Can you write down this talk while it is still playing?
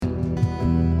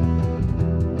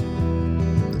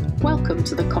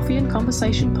welcome to the Coffee and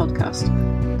Conversation podcast,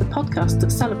 the podcast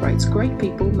that celebrates great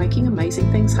people making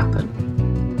amazing things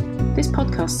happen. This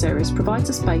podcast series provides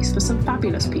a space for some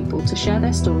fabulous people to share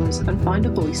their stories and find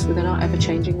a voice within our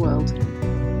ever-changing world.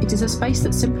 It is a space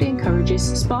that simply encourages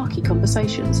sparky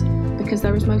conversations, because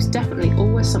there is most definitely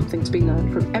always something to be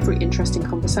learned from every interesting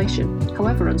conversation,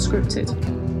 however unscripted.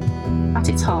 At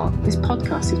its heart, this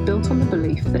podcast is built on the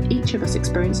belief that each of us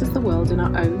experiences the world in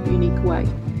our own unique way,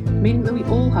 meaning that we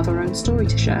all have our own story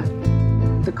to share.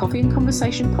 The Coffee and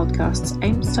Conversation podcast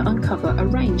aims to uncover a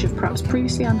range of perhaps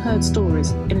previously unheard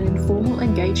stories in an informal,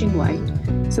 engaging way,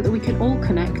 so that we can all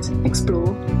connect,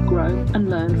 explore, grow and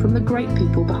learn from the great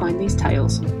people behind these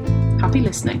tales. Happy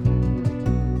listening.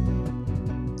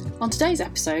 On today's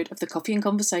episode of the Coffee and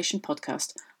Conversation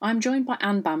podcast, I am joined by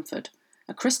Anne Bamford,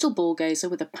 a crystal ball gazer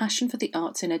with a passion for the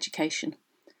arts in education.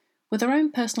 With her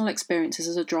own personal experiences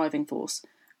as a driving force,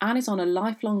 Anne is on a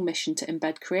lifelong mission to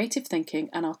embed creative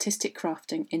thinking and artistic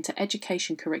crafting into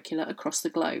education curricula across the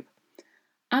globe.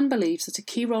 Anne believes that a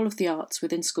key role of the arts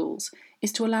within schools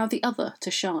is to allow the other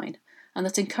to shine, and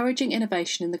that encouraging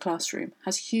innovation in the classroom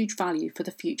has huge value for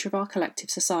the future of our collective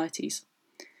societies.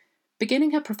 Beginning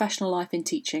her professional life in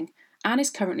teaching, Anne is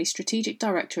currently Strategic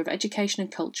Director of Education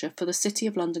and Culture for the City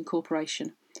of London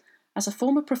Corporation. As a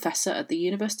former professor at the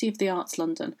University of the Arts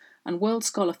London and World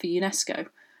Scholar for UNESCO,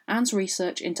 Anne's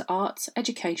research into arts,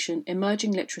 education,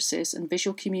 emerging literacies and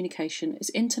visual communication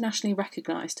is internationally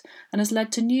recognised and has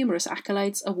led to numerous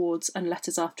accolades, awards and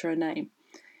letters after her name.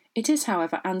 It is,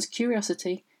 however, Anne's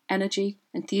curiosity, energy,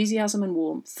 enthusiasm and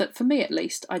warmth that, for me at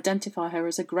least, identify her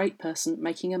as a great person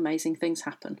making amazing things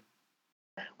happen.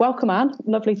 Welcome, Anne.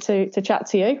 Lovely to chat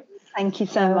to you. Thank you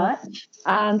so much.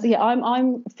 And yeah,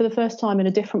 I'm for the first time in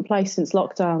a different place since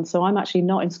lockdown. So I'm actually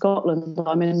not in Scotland.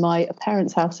 I'm in my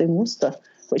parents' house in Worcester,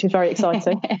 which is very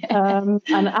exciting. And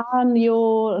Anne,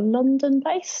 you're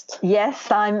London-based?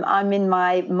 Yes, I'm in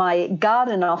my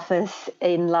garden office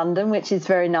in London, which is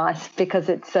very nice because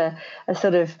it's a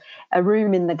sort of a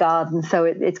room in the garden, so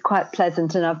it's quite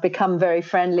pleasant. And I've become very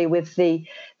friendly with the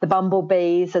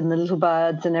bumblebees and the little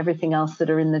birds and everything else that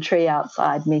are in the tree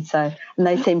outside me. And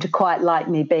they seem to quite like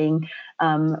me being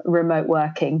remote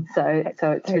working, so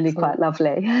it's really quite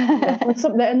lovely. Yeah.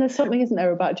 And there's something, isn't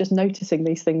there, about just noticing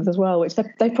these things as well, which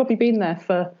they've probably been there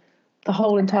for the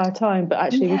whole entire time, but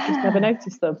actually we've just never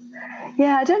noticed them.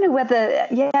 Yeah, I don't know whether,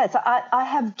 yes, I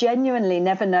have genuinely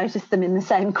never noticed them in the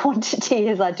same quantity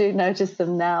as I do notice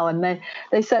them now, and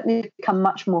they certainly become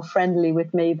much more friendly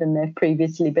with me than they've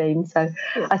previously been. So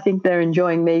yeah. I think they're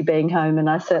enjoying me being home, and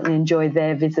I certainly enjoy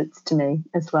their visits to me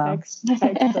as well.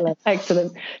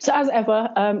 Excellent. So as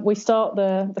ever, we start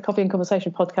the Coffee and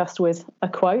Conversation podcast with a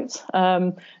quote.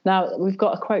 Now, we've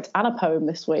got a quote and a poem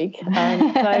this week,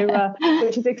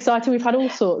 which is exciting. We've had all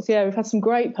sorts. Yeah, we've had some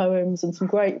great poems and some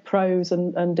great prose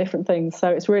and different things, so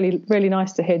it's really, really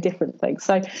nice to hear different things.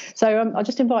 So I'll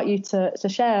just invite you to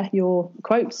share your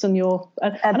quotes and your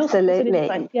absolutely,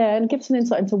 and give us an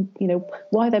insight into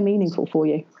why they're meaningful for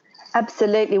you.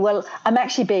 Absolutely. Well, I'm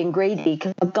actually being greedy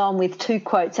because I've gone with 2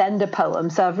 quotes and a poem,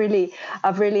 so I've really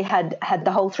had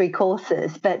the whole 3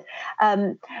 courses. But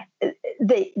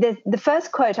the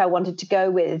first quote I wanted to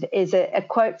go with is a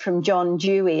quote from John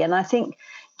Dewey, and I think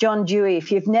John Dewey,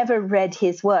 if you've never read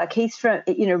his work, he's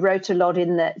wrote a lot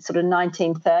in the sort of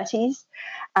 1930s.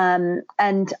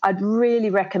 And I'd really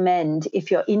recommend,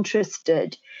 if you're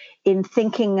interested in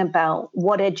thinking about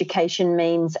what education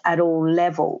means at all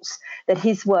levels, that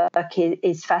his work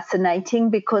is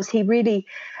fascinating, because he really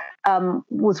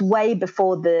was way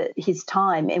before his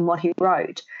time in what he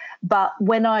wrote. But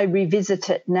when I revisit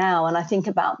it now and I think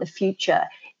about the future,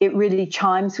 it really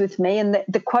chimes with me. And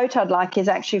the quote I'd like is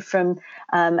actually from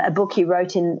a book he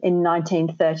wrote in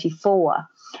 1934,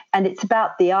 and it's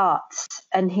about the arts.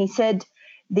 And he said,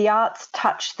 "The arts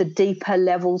touch the deeper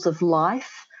levels of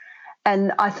life."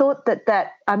 And I thought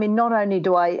that not only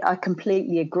do I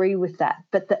completely agree with that,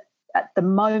 but that at the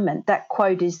moment that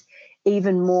quote is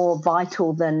even more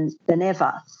vital than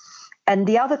ever. And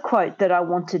the other quote that I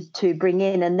wanted to bring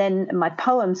in, and then my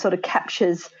poem sort of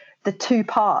captures the 2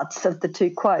 parts of the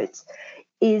 2 quotes,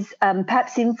 is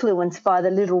perhaps influenced by the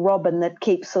little robin that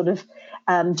keeps sort of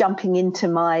jumping into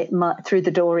my through the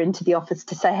door into the office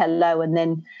to say hello and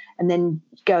then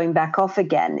going back off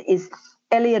again. Is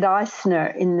Elliot Eisner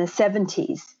in the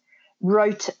 70s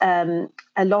wrote a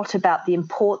lot about the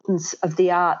importance of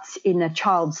the arts in a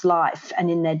child's life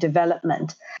and in their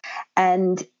development.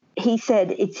 And he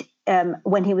said it's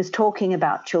when he was talking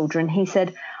about children, he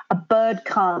said, "A bird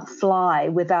can't fly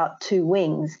without 2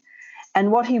 wings."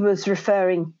 And what he was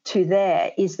referring to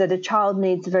there is that a child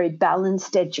needs a very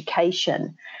balanced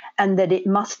education, and that it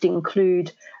must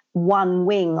include one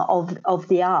wing of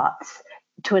the arts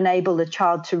to enable the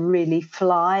child to really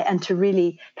fly and to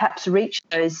really perhaps reach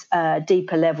those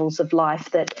deeper levels of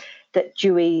life that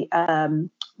Dewey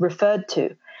referred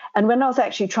to. And when I was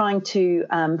actually trying to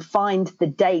find the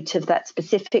date of that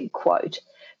specific quote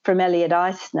from Elliot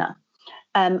Eisner,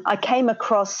 I came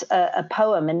across a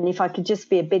poem, and if I could just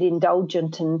be a bit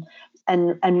indulgent and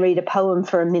read a poem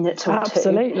for a minute or two.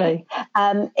 Absolutely.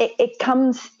 It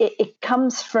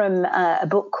comes from a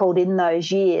book called In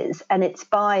Those Years, and it's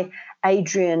by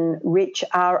Adrian Rich,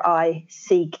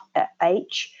 R-I-C-H,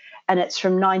 and it's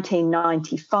from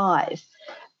 1995.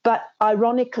 But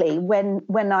ironically,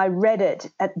 when I read it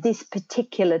at this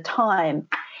particular time,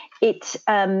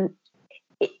 the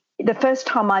first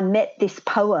time I met this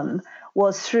poem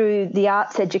was through the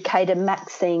arts educator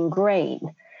Maxine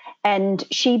Green. And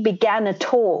she began a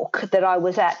talk that I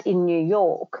was at in New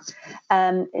York.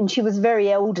 And she was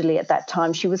very elderly at that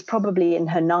time. She was probably in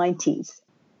her 90s.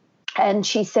 And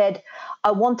she said,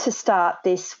 I want to start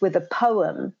this with a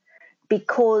poem,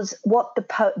 because what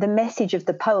the message of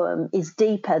the poem is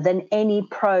deeper than any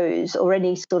prose or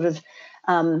any sort of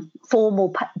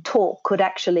formal talk could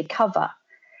actually cover.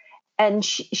 And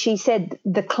she said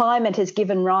the climate has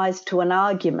given rise to an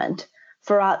argument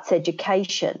for arts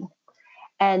education.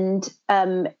 And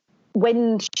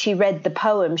when she read the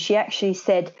poem, she actually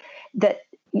said that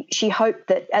she hoped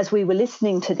that as we were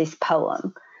listening to this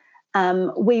poem,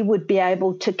 we would be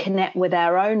able to connect with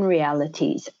our own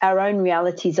realities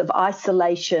of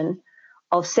isolation,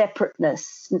 of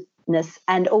separateness,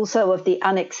 and also of the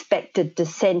unexpected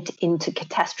descent into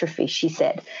catastrophe, she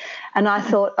said. And I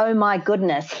thought, oh my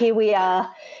goodness, here we are,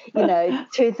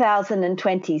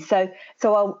 2020. So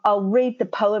I'll read the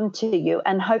poem to you,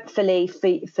 and hopefully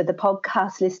for the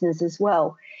podcast listeners as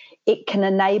well, it can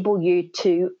enable you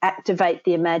to activate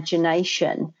the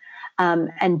imagination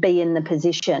and be in the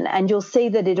position. And you'll see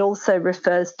that it also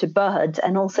refers to birds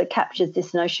and also captures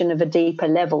this notion of a deeper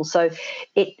level. So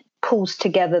it pulls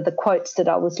together the quotes that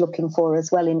I was looking for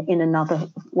as well in another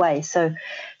way. So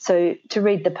to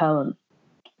read the poem.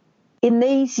 In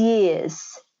these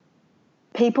years,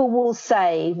 people will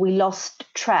say we lost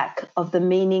track of the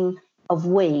meaning of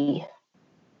we.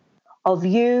 Of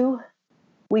you,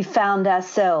 we found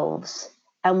ourselves,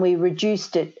 and we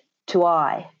reduced it to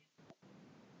I.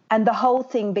 And the whole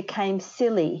thing became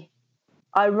silly,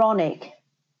 ironic,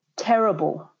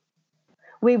 terrible.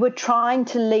 We were trying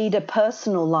to lead a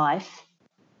personal life,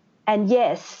 and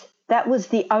yes, that was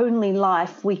the only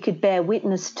life we could bear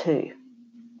witness to.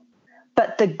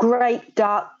 But the great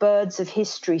dark birds of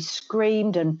history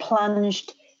screamed and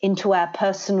plunged into our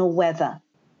personal weather.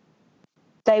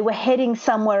 They were heading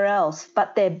somewhere else,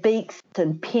 but their beaks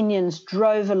and pinions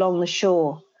drove along the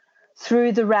shore,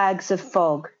 through the rags of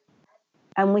fog,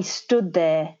 and we stood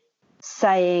there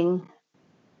saying,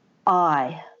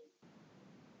 I.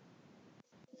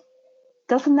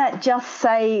 Doesn't that just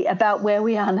say about where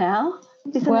we are now?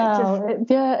 It's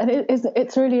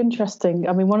really interesting.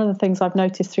 I mean, one of the things I've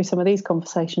noticed through some of these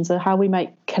conversations are how we make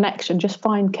just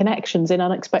find connections in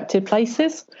unexpected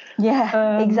places.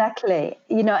 Yeah, exactly.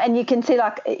 And you can see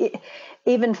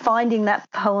even finding that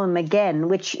poem again,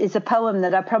 which is a poem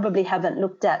that I probably haven't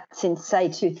looked at since, say,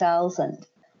 2000.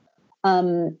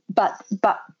 But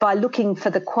by looking for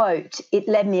the quote, it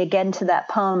led me again to that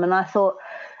poem. And I thought,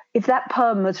 if that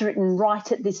poem was written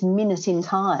right at this minute in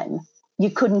time, you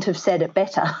couldn't have said it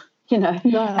better, No,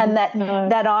 and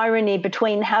that irony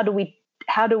between how do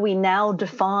we now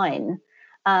define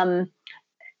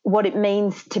what it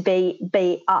means to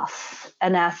be us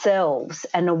and ourselves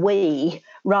and a we,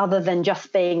 rather than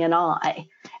just being an I.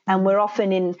 And we're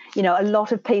often in, a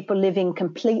lot of people living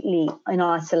completely in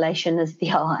isolation as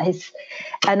the I's,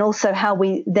 and also how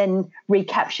we then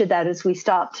recapture that as we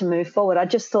start to move forward. I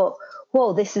just thought,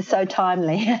 whoa, this is so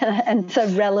timely and so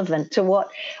relevant to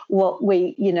what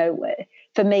we,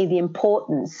 for me, the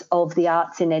importance of the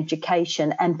arts in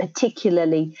education, and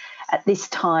particularly at this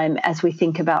time as we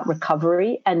think about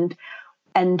recovery and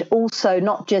also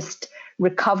not just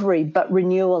recovery, but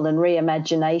renewal and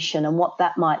reimagination, and what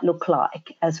that might look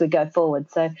like as we go forward.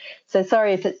 So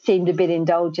sorry if it seemed a bit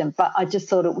indulgent, but I just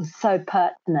thought it was so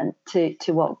pertinent to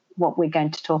what we're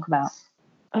going to talk about.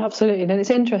 Absolutely. And it's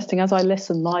interesting, as I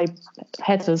listen, my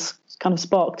head has kind of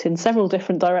sparked in several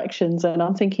different directions, and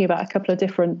I'm thinking about a couple of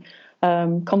different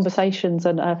conversations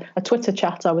and a Twitter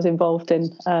chat I was involved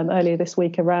in earlier this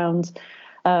week around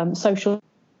social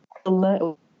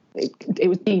learning. It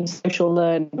was deemed social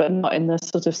learning, but not in the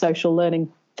sort of social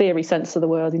learning theory sense of the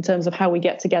word, in terms of how we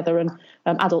get together and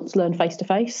adults learn face to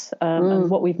face, and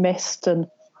what we've missed, and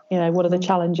what are the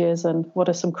challenges, and what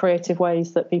are some creative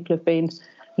ways that people have been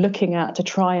looking at to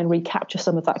try and recapture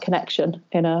some of that connection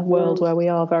in a world where we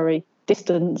are very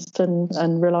distanced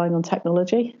and relying on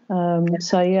technology.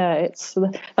 That's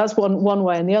one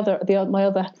way, and my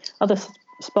other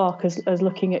spark is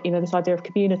looking at this idea of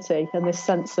community and this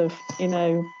sense of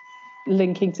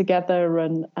linking together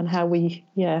and how we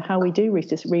do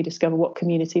rediscover what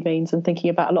community means, and thinking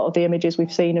about a lot of the images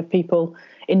we've seen of people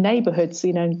in neighbourhoods,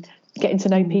 getting to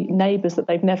know neighbours that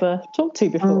they've never talked to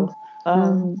before.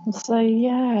 It's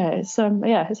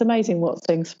amazing what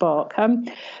things spark.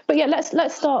 But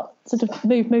let's start sort of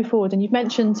move forward. And you've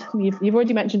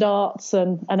already mentioned arts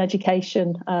and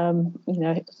education, a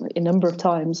number of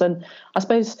times. And I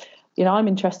suppose I'm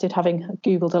interested, having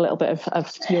Googled a little bit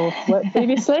of your work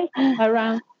previously,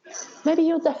 around maybe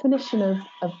your definition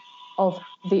of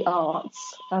the arts.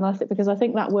 And I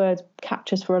think that word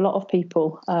captures for a lot of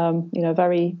people, a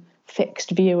very fixed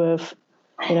view of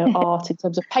art in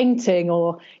terms of painting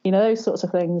or those sorts of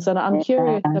things. And I'm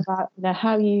curious about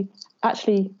how you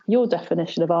actually, your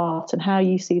definition of art, and how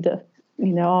you see the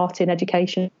art in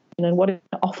education and what it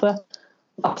offers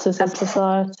us as a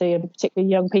society, and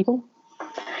particularly young people.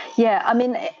 Yeah, I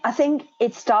mean, I think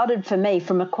it started for me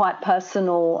from a quite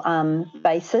personal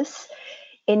basis,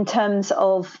 in terms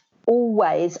of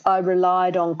always I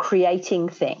relied on creating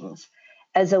things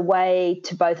as a way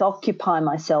to both occupy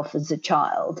myself as a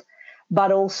child,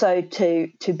 but also to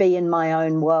be in my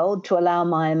own world, to allow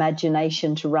my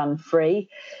imagination to run free.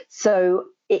 So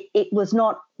it was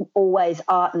not always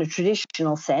art in a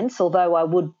traditional sense, although I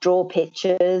would draw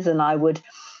pictures and I would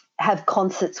have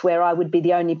concerts where I would be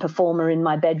the only performer in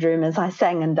my bedroom as I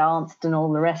sang and danced and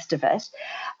all the rest of it.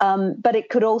 But it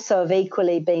could also have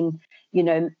equally been,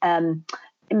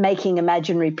 making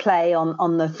imaginary play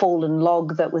on the fallen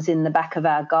log that was in the back of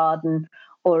our garden,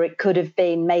 or it could have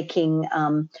been making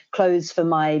clothes for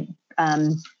my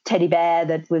teddy bear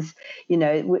that was,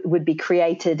 would be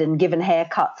created and given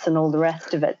haircuts and all the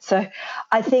rest of it. So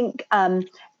I think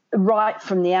right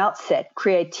from the outset,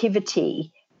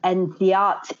 creativity and the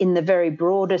arts in the very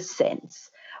broadest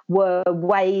sense were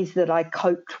ways that I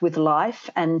coped with life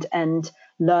and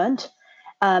learnt.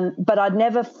 But I'd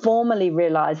never formally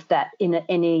realised that in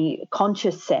any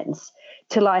conscious sense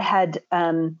till I had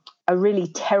a really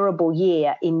terrible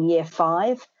year in year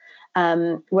 5,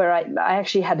 where I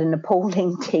actually had an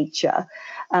appalling teacher.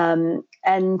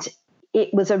 And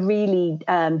it was a really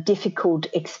difficult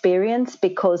experience,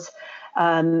 because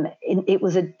it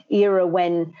was an era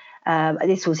when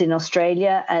this was in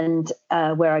Australia and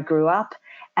where I grew up,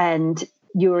 and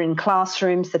you were in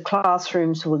classrooms. The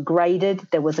classrooms were graded.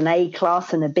 There was an A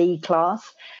class and a B class,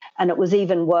 and it was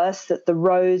even worse that the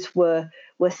rows were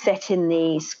set in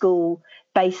the school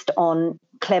based on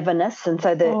cleverness, and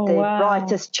so the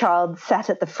brightest child sat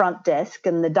at the front desk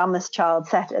and the dumbest child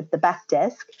sat at the back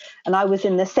desk, and I was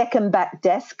in the second back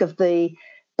desk of the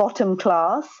bottom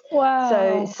class.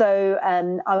 Wow. So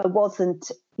I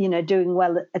wasn't doing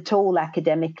well at all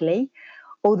academically,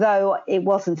 although it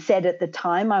wasn't said at the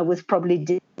time. I was probably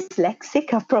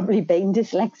dyslexic. I've probably been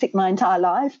dyslexic my entire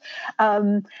life,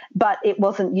 but it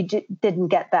wasn't. You didn't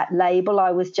get that label.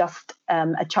 I was just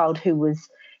a child who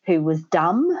was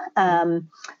dumb,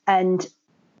 and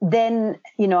then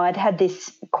I'd had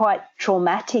this quite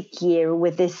traumatic year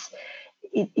with this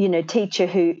teacher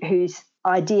whose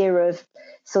idea of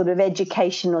sort of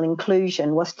educational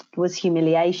inclusion was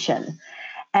humiliation.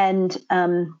 And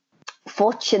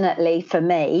fortunately for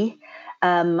me,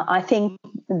 I think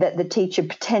that the teacher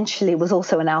potentially was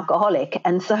also an alcoholic,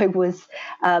 and so was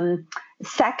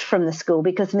sacked from the school,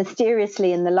 because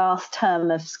mysteriously in the last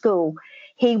term of school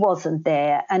he wasn't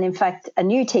there, and in fact a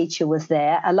new teacher was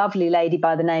there, a lovely lady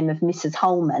by the name of Mrs.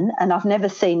 Holman, and I've never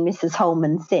seen Mrs.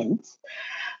 Holman since.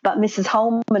 But Mrs.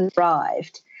 Holman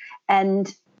arrived,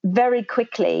 and very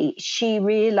quickly she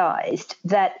realised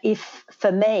that if,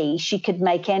 for me, she could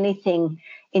make anything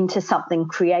into something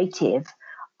creative,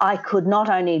 I could not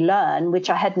only learn, which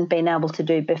I hadn't been able to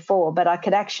do before, but I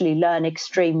could actually learn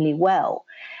extremely well.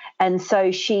 And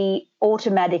so she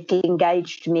automatically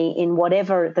engaged me in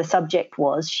whatever the subject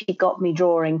was. She got me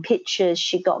drawing pictures.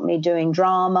 She got me doing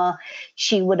drama.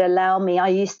 She would allow me. I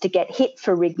used to get hit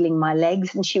for wriggling my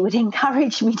legs, and she would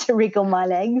encourage me to wriggle my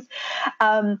legs.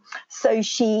 So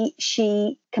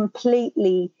she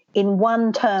completely, in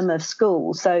one term of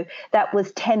school, so that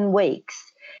was 10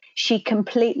 weeks, she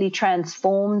completely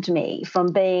transformed me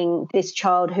from being this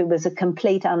child who was a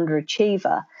complete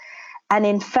underachiever. And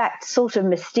in fact, sort of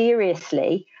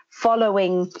mysteriously,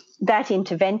 following that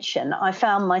intervention, I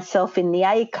found myself in the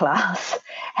A class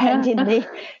and in the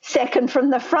second from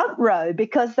the front row,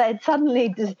 because they'd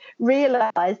suddenly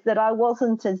realised that I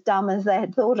wasn't as dumb as they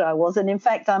had thought I was. And in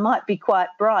fact, I might be quite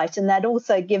bright. And they'd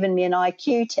also given me an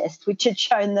IQ test, which had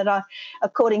shown that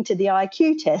according to the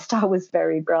IQ test, I was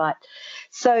very bright.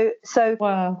 So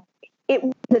wow. It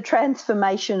was a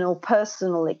transformational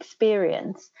personal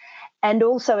experience, and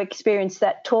also experience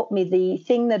that taught me the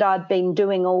thing that I'd been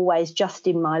doing always just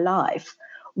in my life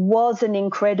was an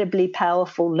incredibly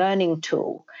powerful learning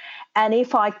tool. And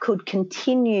if I could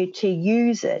continue to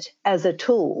use it as a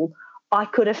tool, I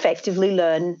could effectively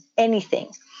learn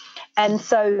anything. And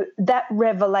so that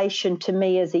revelation to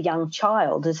me as a young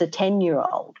child, as a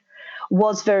 10-year-old,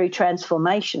 was very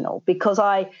transformational, because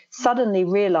I suddenly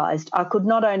realized I could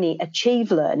not only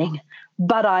achieve learning,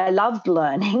 but I loved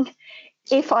learning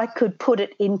if I could put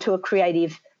it into a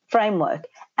creative framework.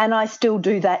 And I still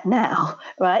do that now,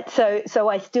 right? So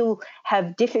I still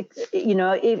have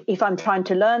if I'm trying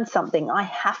to learn something, I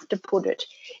have to put it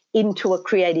into a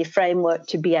creative framework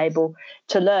to be able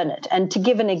to learn it. And to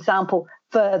give an example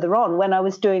further on, when I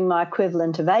was doing my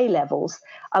equivalent of A-levels,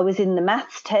 I was in the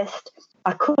maths test.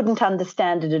 I couldn't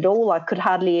understand it at all. I could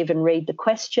hardly even read the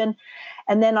question.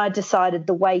 And then I decided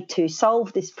the way to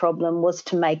solve this problem was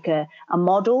to make a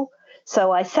model.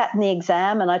 So I sat in the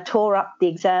exam and I tore up the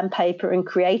exam paper and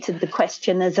created the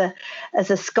question as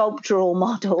a sculptural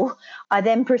model. I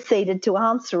then proceeded to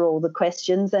answer all the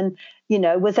questions and,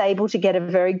 was able to get a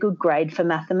very good grade for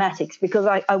mathematics, because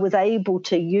I was able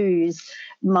to use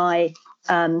my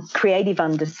creative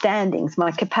understandings,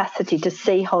 my capacity to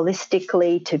see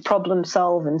holistically, to problem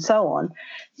solve and so on,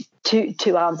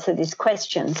 to answer this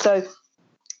question. So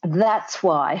that's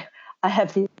why I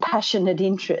have this passionate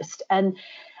interest. And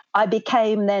I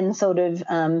became then sort of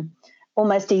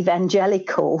almost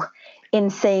evangelical in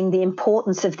seeing the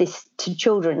importance of this to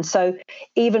children. So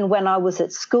even when I was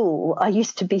at school, I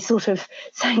used to be sort of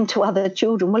saying to other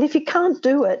children, well, if you can't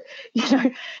do it,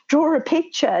 draw a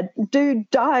picture, do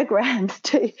diagrams,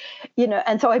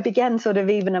 and so I began sort of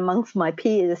even amongst my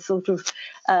peers sort of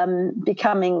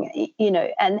becoming,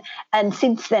 and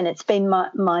since then it's been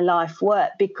my life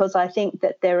work, because I think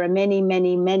that there are many,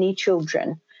 many, many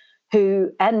children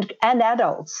who and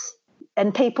adults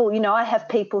and people, I have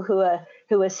people who are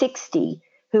 60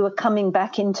 who are coming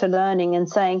back into learning and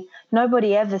saying,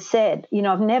 nobody ever said,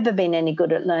 I've never been any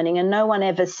good at learning, and no one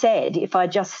ever said if I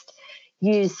just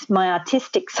use my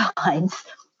artistic sides,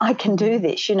 I can do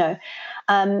this,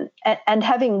 and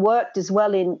having worked as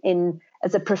well in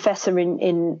as a professor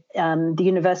in the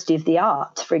University of the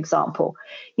Arts, for example,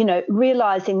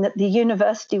 realizing that the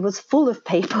university was full of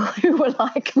people who were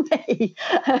like me,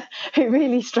 who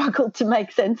really struggled to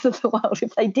make sense of the world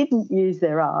if they didn't use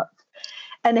their arts.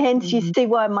 And hence you see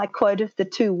why my quote of the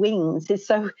two wings is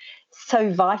so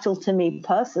vital to me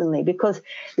personally, because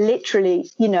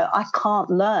literally, I can't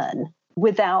learn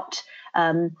without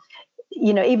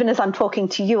even as I'm talking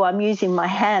to you, I'm using my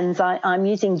hands, I'm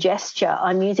using gesture,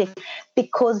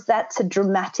 because that's a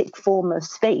dramatic form of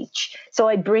speech. So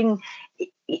I bring,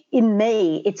 in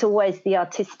me, it's always the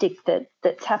artistic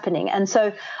that's happening. And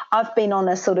so I've been on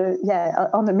a sort of,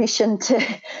 on a mission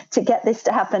to get this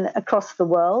to happen across the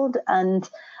world. And,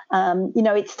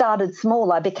 it started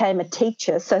small. I became a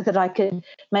teacher so that I could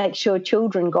make sure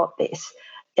children got this.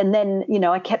 And then,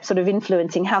 I kept sort of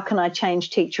influencing, how can I change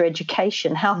teacher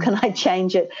education? How can I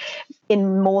change it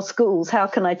in more schools? How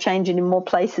can I change it in more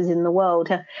places in the world?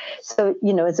 So,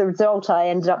 as a result, I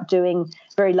ended up doing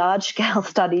very large-scale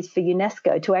studies for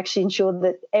UNESCO to actually ensure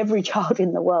that every child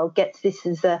in the world gets this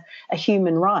as a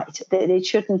human right, that it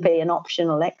shouldn't be an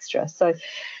optional extra. So,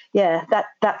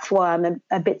 that's why I'm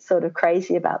a bit sort of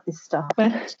crazy about this stuff.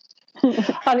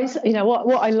 And it's,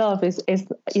 what I love is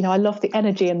I love the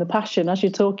energy and the passion. As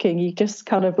you're talking, you just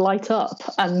kind of light up,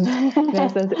 and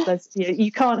there's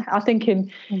you can't. I think in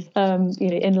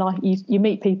life you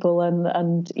meet people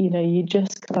and you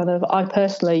just kind of. I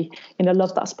personally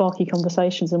love that sparky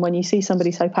conversations, and when you see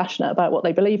somebody so passionate about what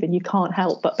they believe in, you can't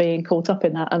help but being caught up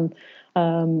in that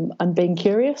and being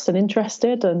curious and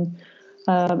interested and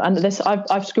this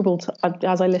I've scribbled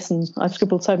as I listen. I've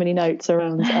scribbled so many notes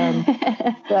around.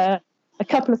 A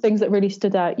couple of things that really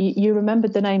stood out. You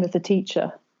remembered the name of the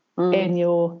teacher in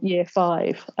your year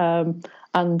 5, and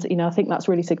I think that's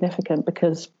really significant,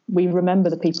 because we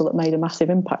remember the people that made a massive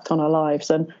impact on our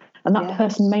lives, and that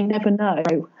person may never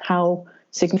know how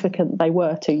significant they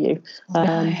were to you,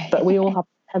 but we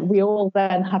all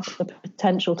then have the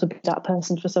potential to be that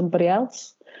person for somebody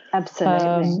else.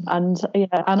 Absolutely.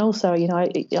 And also,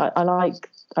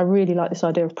 I really like this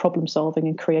idea of problem solving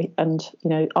and create, and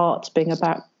art being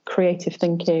about creative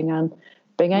thinking and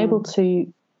being able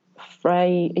to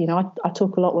fray. I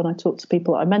talk a lot when I talk to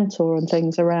people that I mentor and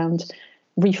things around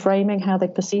reframing how they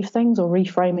perceive things or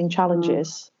reframing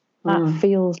challenges. That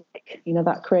feels like,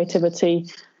 that creativity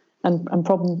and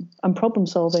problem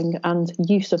solving and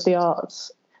use of the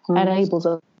arts enables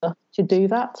us to do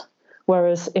that.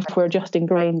 Whereas if we're just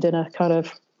ingrained in a kind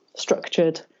of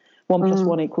structured 1 +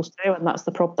 1 = 2, and that's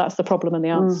the problem and the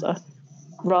answer,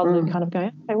 rather than kind of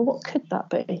going, okay, well, what could that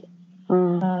be?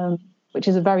 Which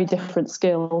is a very different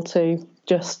skill to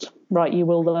just, right, you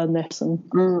will learn this, and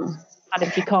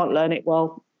if you can't learn it,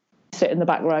 well, sit in the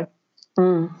back row.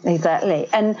 Exactly.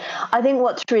 And I think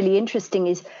what's really interesting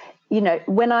is,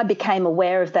 when I became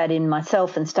aware of that in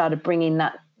myself and started bringing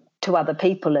that to other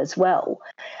people as well,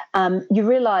 you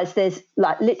realise there's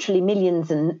like literally millions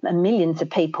and millions of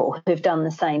people who've done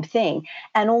the same thing,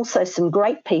 and also some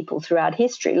great people throughout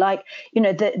history. Like,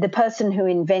 the person who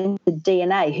invented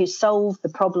DNA, who solved the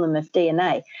problem of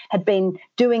DNA, had been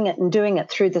doing it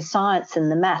through the science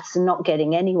and the maths and not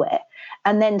getting anywhere,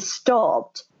 and then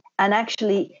stopped and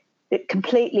actually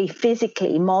completely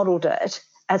physically modelled it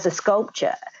as a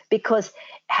sculpture because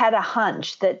had a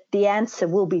hunch that the answer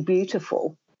will be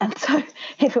beautiful. And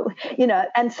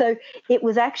so, it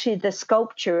was actually the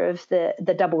sculpture of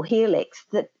the double helix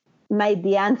that made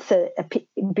the answer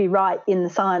be right in the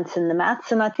science and the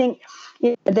maths. And I think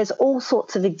there's all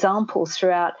sorts of examples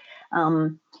throughout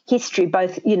history,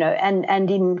 both, and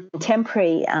in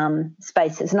contemporary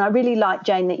spaces. And I really like,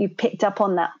 Jane, that you picked up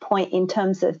on that point in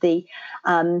terms of the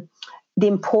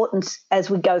importance as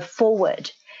we go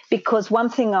forward. Because one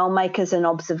thing I'll make as an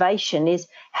observation is,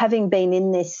 having been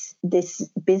in this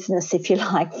business, if you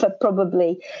like, for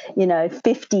probably,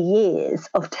 50 years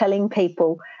of telling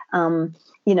people,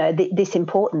 this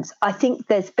importance, I think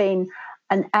there's been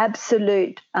an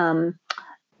absolute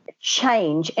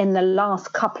change in the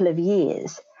last couple of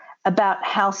years about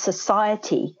how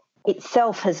society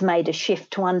itself has made a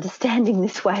shift to understanding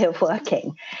this way of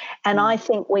working. And I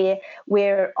think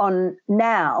we're on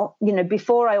now,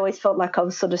 before I always felt like I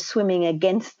was sort of swimming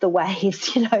against the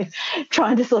waves,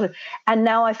 trying to sort of, and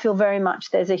now I feel very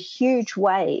much there's a huge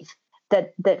wave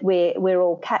that we're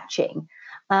all catching,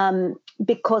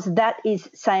 because that is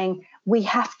saying we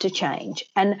have to change.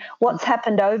 And what's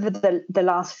happened over the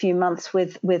last few months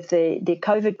with the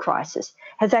COVID crisis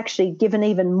has actually given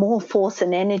even more force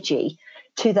and energy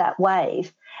to that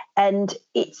wave, and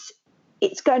it's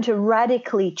going to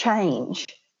radically change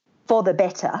for the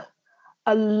better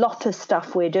a lot of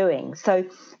stuff we're doing. So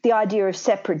the idea of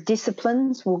separate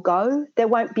disciplines will go. There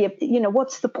won't be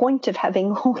what's the point of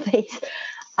having all these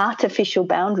artificial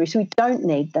boundaries? We don't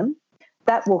need them.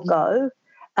 That will go.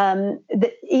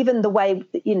 Even the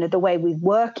way we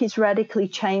work is radically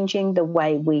changing. The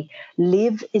way we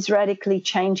live is radically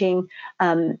changing.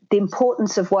 The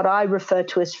importance of what I refer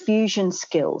to as fusion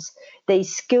skills,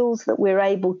 these skills that we're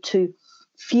able to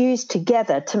fuse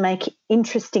together to make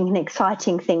interesting and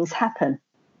exciting things happen.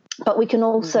 But we can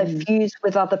also fuse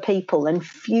with other people and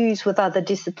fuse with other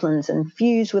disciplines and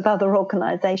fuse with other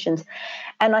organisations.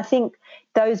 And I think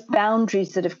those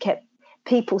boundaries that have kept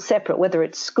people separate, whether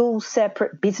it's schools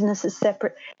separate, businesses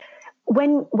separate,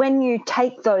 when you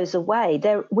take those away,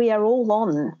 we are all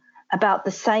on about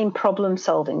the same problem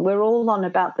solving. We're all on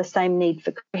about the same need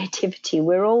for creativity.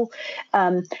 We're all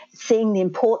seeing the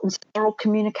importance of oral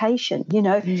communication.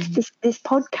 This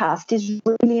podcast is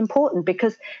really important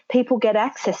because people get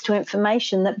access to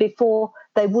information that before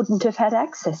they wouldn't have had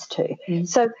access to.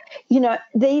 So,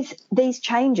 these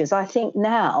changes, I think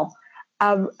now,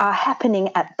 are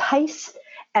happening at pace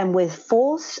and with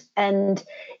force, and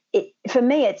for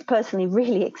me, it's personally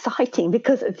really exciting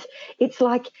because it's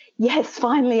like, yes,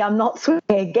 finally, I'm not swimming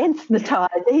against the tide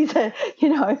either,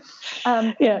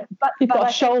 But you've got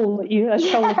a shoal of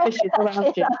fishes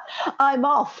around you. I'm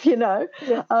off,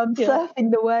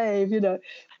 surfing the wave,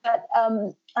 But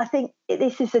I think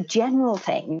this is a general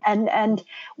thing, and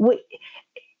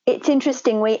it's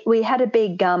interesting. We had a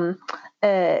big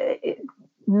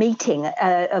meeting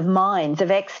of minds, of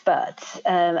experts,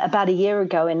 about a year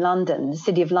ago in London. The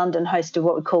City of London hosted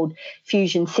what we called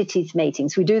Fusion Cities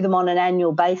meetings. We do them on an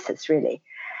annual basis, really.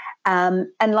 And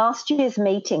last year's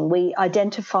meeting, we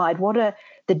identified what are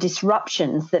the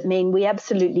disruptions that mean we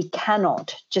absolutely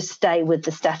cannot just stay with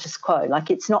the status quo. Like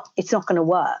it's not going to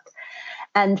work.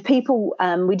 And people,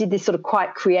 we did this sort of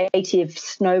quite creative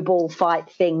snowball fight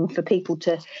thing for people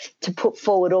to put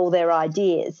forward all their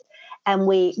ideas. And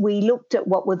we looked at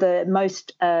what were the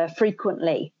most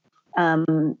frequently,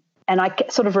 and I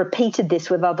sort of repeated this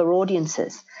with other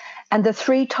audiences. And the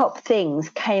three top things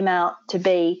came out to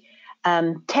be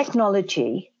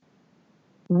technology,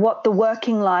 what the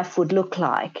working life would look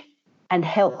like and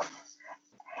health.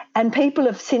 And people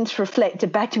have since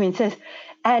reflected back to me and said,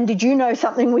 Anne, did you know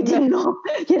something we didn't know?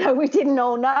 We didn't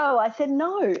all know. I said,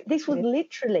 no, this was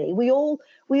literally, we all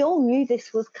knew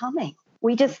this was coming.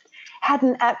 We just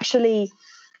hadn't actually,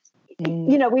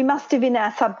 we must have in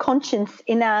our subconscious,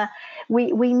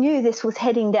 we knew this was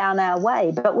heading down our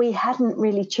way, but we hadn't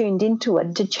really tuned into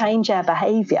it to change our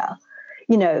behaviour.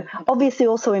 Obviously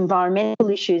also environmental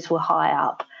issues were high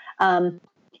up,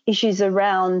 issues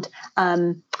around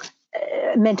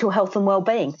mental health and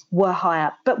well-being were high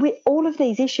up. But all of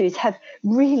these issues have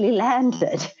really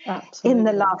landed in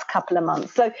the last couple of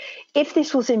months. So if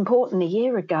this was important a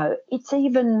year ago, it's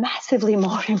even massively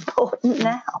more important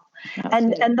now.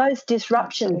 And those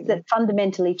disruptions that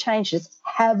fundamentally changes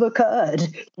have occurred.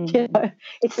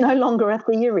 It's no longer a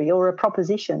theory or a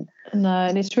proposition. No,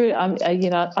 and it's true.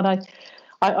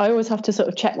 I always have to sort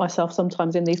of check myself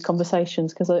sometimes in these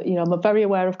conversations because, I'm very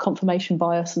aware of confirmation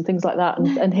bias and things like that,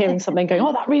 and hearing something going,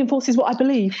 that reinforces what I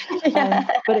believe.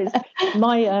 But it's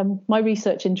my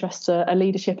research interests are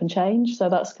leadership and change, so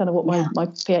that's kind of what my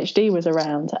PhD was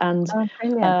around. And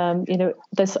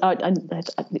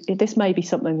this may be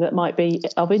something that might be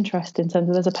of interest in terms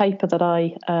of, there's a paper that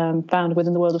I found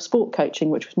within the world of sport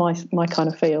coaching, which was my kind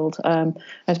of field.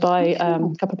 It's by a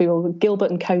couple of people,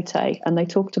 Gilbert and Cote, and they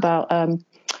talked about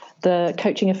the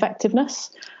coaching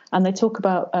effectiveness, and they talk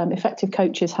about effective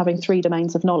coaches having 3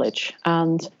 domains of knowledge.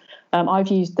 And I've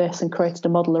used this and created a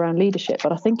model around leadership,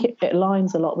 but I think it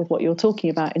aligns a lot with what you're talking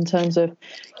about in terms of,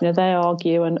 they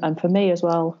argue, and for me as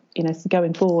well,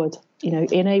 going forward,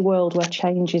 in a world where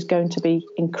change is going to be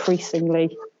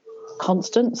increasingly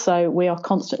constant, so we are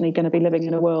constantly going to be living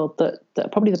in a world that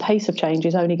probably the pace of change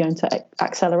is only going to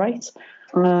accelerate.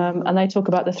 And they talk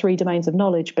about the 3 domains of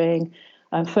knowledge being,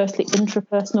 firstly,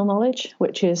 intrapersonal knowledge,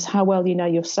 which is how well you know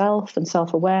yourself and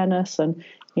self-awareness. And,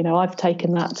 I've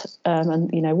taken that and,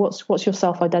 what's your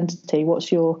self-identity? What's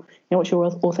your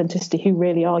authenticity? Who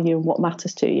really are you and what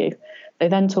matters to you? They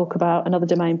then talk about another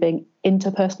domain being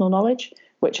interpersonal knowledge,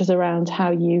 which is around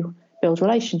how you build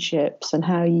relationships and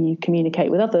how you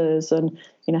communicate with others and,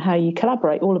 how you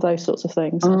collaborate, all of those sorts of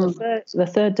things. And the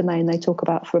third domain they talk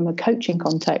about from a coaching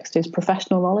context is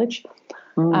professional knowledge.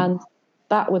 And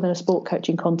that within a sport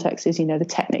coaching context is,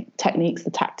 the techniques,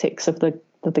 the tactics of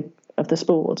the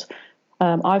sport.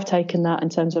 I've taken that in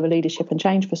terms of a leadership and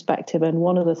change perspective, and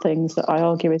one of the things that I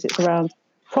argue is it's around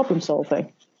problem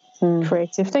solving,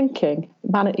 creative thinking,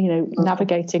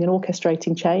 navigating and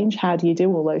orchestrating change. How do you do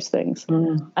all those things?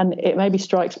 And it maybe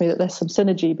strikes me that there's some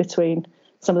synergy between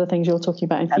some of the things you're talking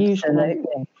about in fusion,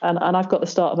 and I've got the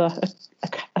start of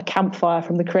a campfire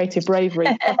from the creative bravery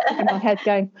in my head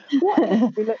going,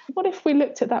 what if we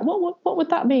looked at that? What would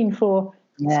that mean for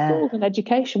schools and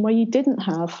education where you didn't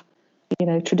have,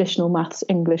 traditional maths,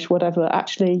 English, whatever?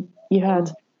 Actually, you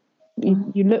had,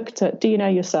 you looked at, do you know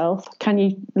yourself? Can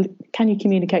you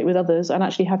communicate with others? And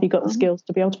actually, have you got the skills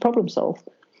to be able to problem solve?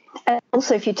 And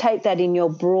also, if you take that in your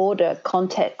broader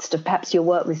context of perhaps your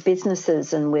work with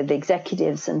businesses and with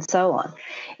executives and so on,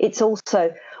 it's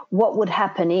also what would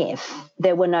happen if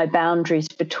there were no boundaries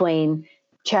between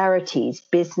charities,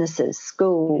 businesses,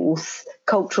 schools,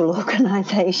 cultural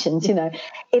organisations,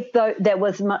 if there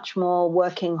was much more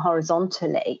working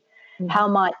horizontally, how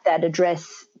might that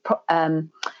address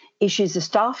issues of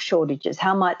staff shortages?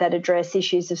 How might that address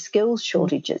issues of skills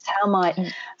shortages? How might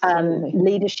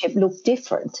leadership look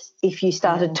different if you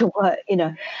started to work,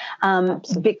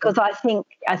 because I think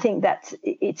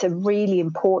it's a really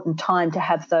important time to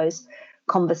have those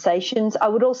conversations. I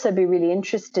would also be really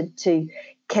interested to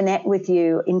connect with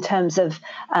you in terms of,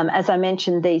 as I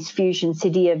mentioned, these Fusion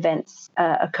City events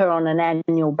occur on an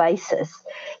annual basis.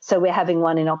 So we're having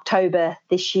one in October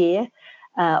this year.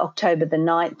 October the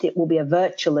 9th, it will be a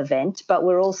virtual event, but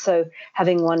we're also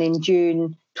having one in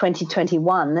June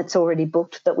 2021 that's already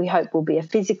booked that we hope will be a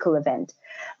physical event.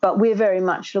 But we're very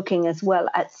much looking as well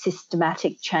at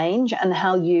systematic change and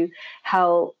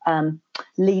how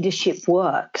leadership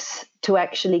works to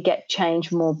actually get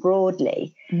change more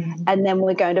broadly. And then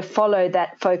we're going to follow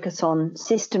that focus on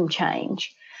system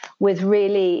change with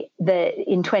really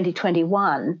in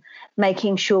 2021,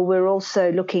 making sure we're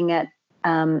also looking at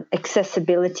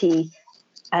accessibility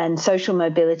and social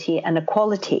mobility and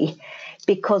equality,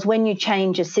 because when you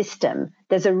change a system,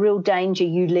 there's a real danger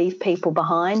you leave people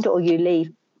behind or you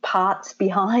leave parts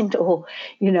behind, or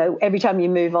every time you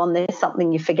move on there's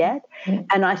something you forget.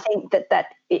 And I think that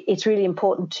it's really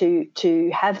important to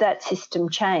have that system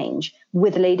change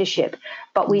with leadership,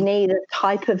 but we need a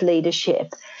type of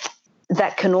leadership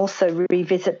that can also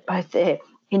revisit both the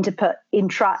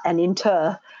intra and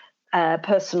inter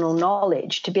personal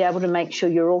knowledge to be able to make sure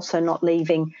you're also not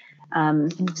leaving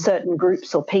certain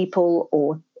groups or people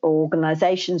or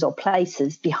organisations or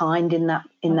places behind in that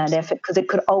effort, because it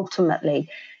could ultimately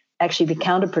actually be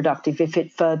counterproductive if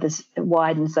it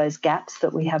widens those gaps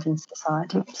that we have in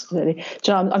society. Absolutely. Do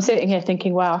you know, I'm sitting here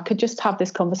thinking, wow, I could just have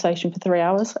this conversation for 3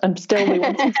 hours and still be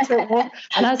wanting to talk more.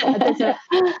 And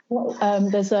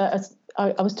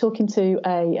I was talking to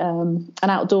an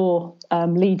outdoor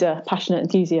leader, passionate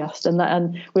enthusiast,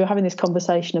 and we were having this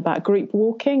conversation about group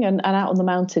walking and out on the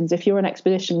mountains. If you're an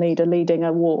expedition leader leading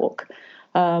a walk,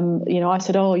 I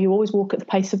said, oh, you always walk at the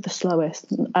pace of the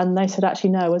slowest. And they said, actually,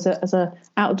 no, as a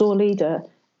outdoor leader,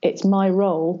 it's my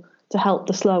role to help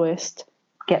the slowest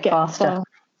get faster.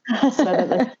 So that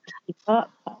they can keep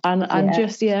up. And I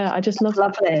just love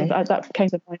that came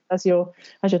to mind as you're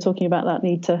talking about that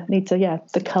need to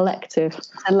the collective.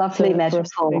 It's a lovely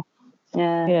metaphor.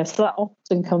 Yeah, so that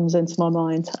often comes into my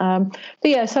mind. But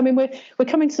yes, I mean we're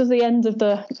coming to the end of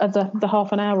the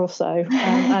half an hour or so,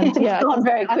 and it's gone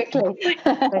very quickly.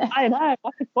 I know. I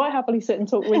could quite happily sit and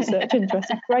talk research interest.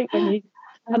 It's great when you.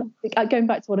 And going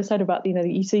back to what I said about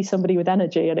you see somebody with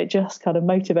energy, and it just kind of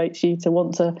motivates you to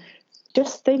want to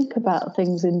just think about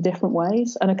things in different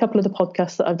ways. And a couple of the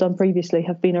podcasts that I've done previously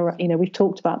have been around, we've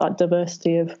talked about that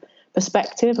diversity of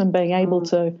perspective and being able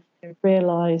to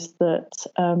realise that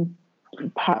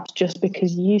perhaps just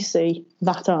because you see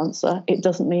that answer, it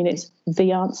doesn't mean it's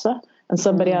the answer. And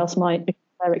somebody else might, because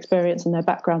of their experience and their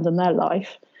background and their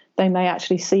life, they may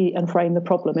actually see and frame the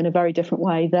problem in a very different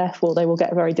way. Therefore, they will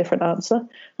get a very different answer.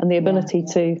 And the ability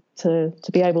to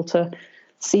be able to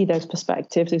see those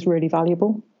perspectives is really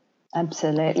valuable.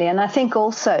 Absolutely. And I think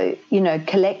also,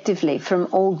 collectively from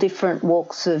all different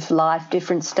walks of life,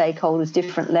 different stakeholders,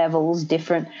 different levels,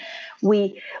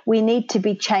 we need to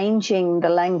be changing the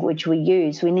language we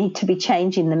use. We need to be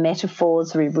changing the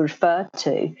metaphors we refer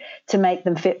to make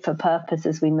them fit for purpose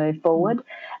as we move forward.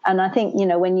 And I think,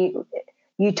 when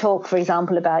you talk, for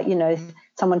example, about,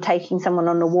 someone taking someone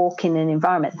on a walk in an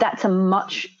environment, that's a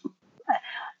much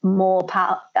more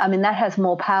power. I mean, that has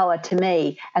more power to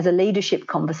me as a leadership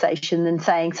conversation than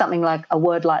saying something like a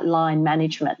word like line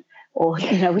management, or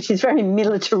which is very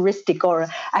militaristic, or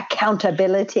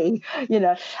accountability.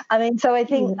 I mean, so I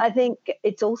think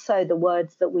it's also the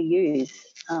words that we use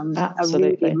are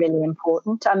really, really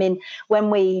important. I mean,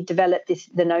 when we developed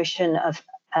the notion of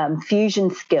fusion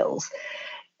skills.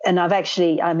 And I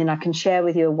can share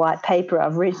with you a white paper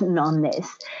I've written on this.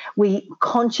 We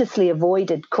consciously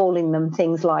avoided calling them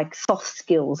things like soft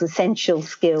skills, essential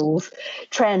skills,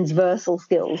 transversal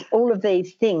skills, all of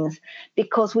these things,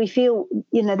 because we feel,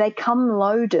 they come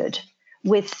loaded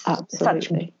with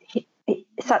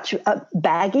such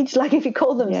baggage. Like if you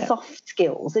call them soft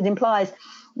skills, it implies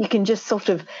you can just sort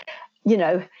of,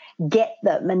 get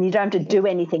them and you don't have to do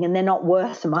anything and they're not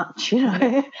worth much.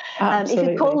 If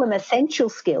you call them essential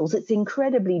skills, it's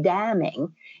incredibly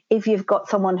damning if you've got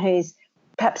someone who's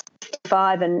perhaps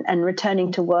 55 and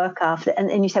returning to work after,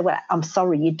 and you say, well, I'm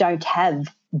sorry, you don't have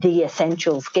the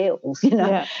essential skills,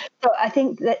 So I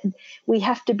think that we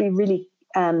have to be really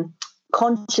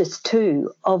conscious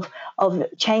too of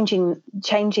changing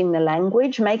the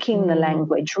language, making the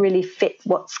language really fit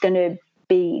what's going to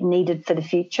be needed for the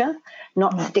future,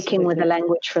 not sticking with the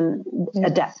language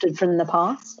adapted from the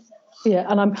past. Yeah,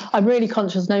 and I'm really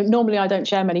conscious. No, normally I don't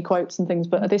share many quotes and things,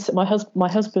 but my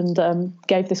husband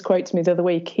gave this quote to me the other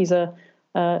week. He's an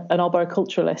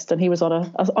arboriculturalist, and he was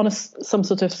on some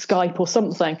sort of Skype or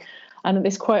something, and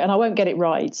this quote, and I won't get it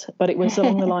right, but it was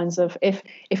along the lines of if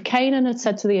Canaan had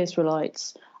said to the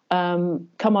Israelites, "Come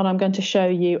on, I'm going to show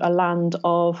you a land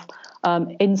of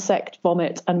insect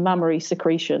vomit and mammary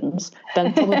secretions,"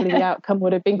 then probably the outcome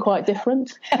would have been quite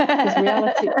different. Because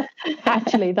reality,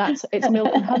 actually, it's milk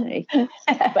and honey.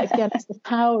 But again, it's the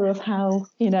power of how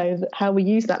we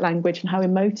use that language and how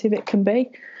emotive it can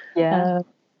be. Yeah.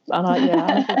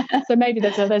 So maybe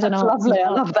there's an answer. Lovely, I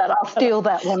love that. I'll steal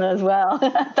that one as well.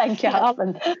 Thank you,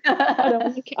 husband.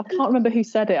 I can't remember who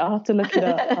said it. I'll have to look it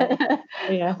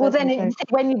up. Well, then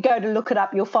when you go to look it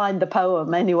up, you'll find the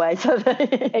poem anyway, so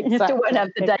that you still won't have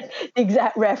the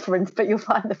exact reference, but you'll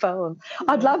find the poem.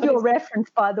 I'd love your reference,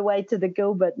 by the way, to the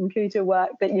Gilbert and Cooter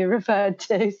work that you referred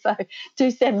to. So do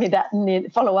send me that in the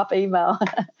follow-up email.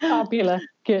 Fabulous.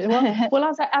 Good.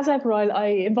 Well, as ever, I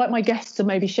invite my guests to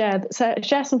maybe share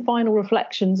some final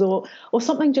reflections or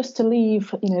something just to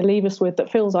leave us with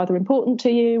that feels either important to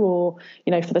you or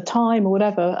for the time or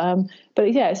whatever.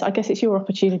 But yes, I guess it's your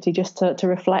opportunity just to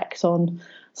reflect on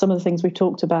some of the things we've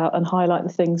talked about and highlight the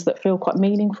things that feel quite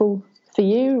meaningful for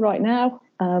you right now.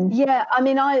 Yeah, I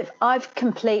mean, I've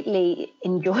completely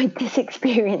enjoyed this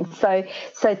experience. So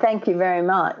thank you very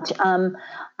much.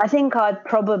 I think I'd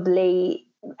probably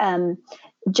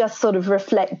just sort of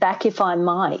reflect back, if I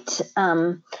might,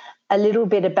 a little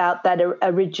bit about that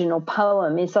original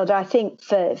poem. Is that I think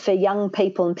for young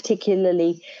people, and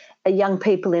particularly young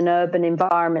people in urban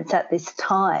environments at this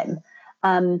time,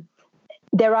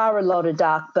 there are a lot of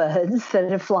dark birds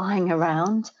that are flying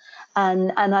around.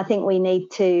 And I think we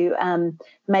need to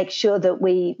make sure that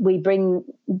we bring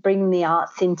the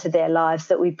arts into their lives,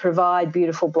 that we provide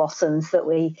beautiful blossoms, that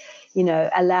we,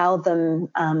 allow them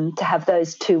to have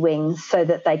those two wings so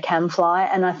that they can fly.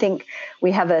 And I think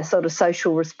we have a sort of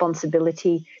social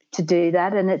responsibility to do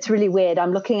that. And it's really weird.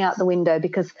 I'm looking out the window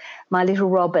because my little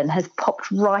robin has popped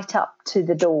right up to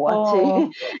the door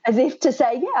as if to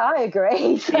say, yeah, I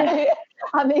agree. So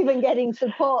I'm even getting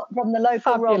support from the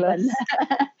local robin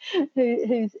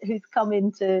who's come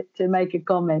in to make a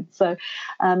comment. So,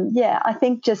 I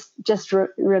think just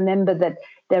remember that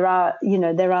there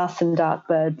are some dark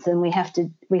birds, and we have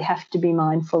to be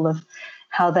mindful of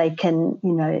how they can,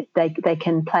 they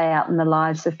can play out in the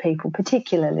lives of people,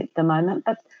 particularly at the moment.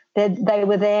 But they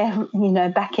were there,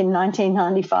 back in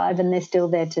 1995, and they're still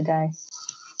there today.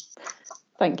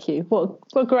 Thank you. What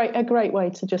a great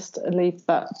way to just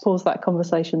pause that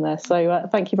conversation there. So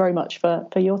thank you very much for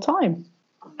your time.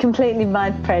 Completely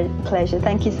my pleasure.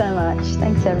 Thank you so much.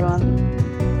 Thanks, everyone.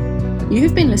 You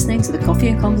have been listening to the Coffee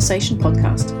and Conversation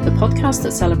podcast, the podcast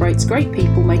that celebrates great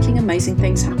people making amazing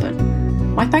things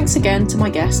happen. My thanks again to my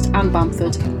guest, Anne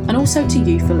Bamford, and also to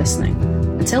you for listening.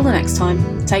 Until the next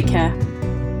time, take care.